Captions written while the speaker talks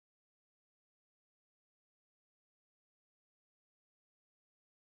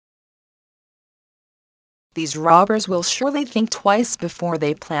These robbers will surely think twice before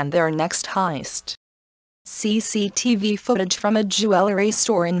they plan their next heist. CCTV footage from a jewelry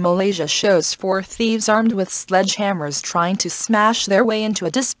store in Malaysia shows 4 thieves armed with sledgehammers trying to smash their way into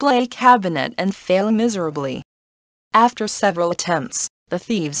a display cabinet and fail miserably. After several attempts, the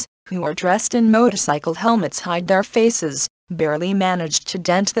thieves, who are dressed in motorcycle helmets hide their faces, barely managed to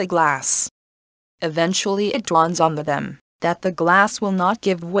dent the glass. Eventually it dawns on them that the glass will not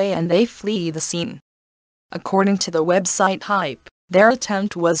give way and they flee the scene. According to the website Hype, their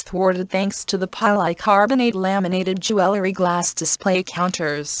attempt was thwarted thanks to the polycarbonate laminated jewelry glass display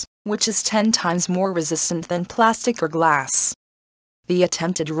counters, which is 10 times more resistant than plastic or glass. The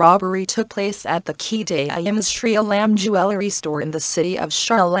attempted robbery took place at the Kidayam Sri Alam jewelry store in the city of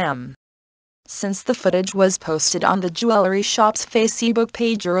Shah Alam. Since the footage was posted on the jewelry shop's Facebook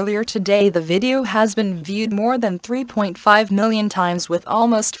page earlier today, the video has been viewed more than 3.5 million times with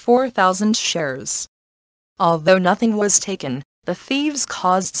almost 4,000 shares. Although nothing was taken, the thieves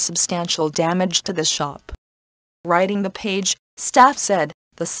caused substantial damage to the shop. Writing the page, staff said,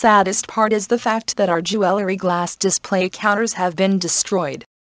 "The saddest part is the fact that our jewelry glass display counters have been destroyed.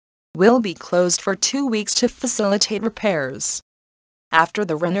 We'll be closed for 2 weeks to facilitate repairs. After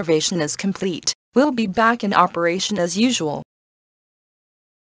the renovation is complete, we'll be back in operation as usual."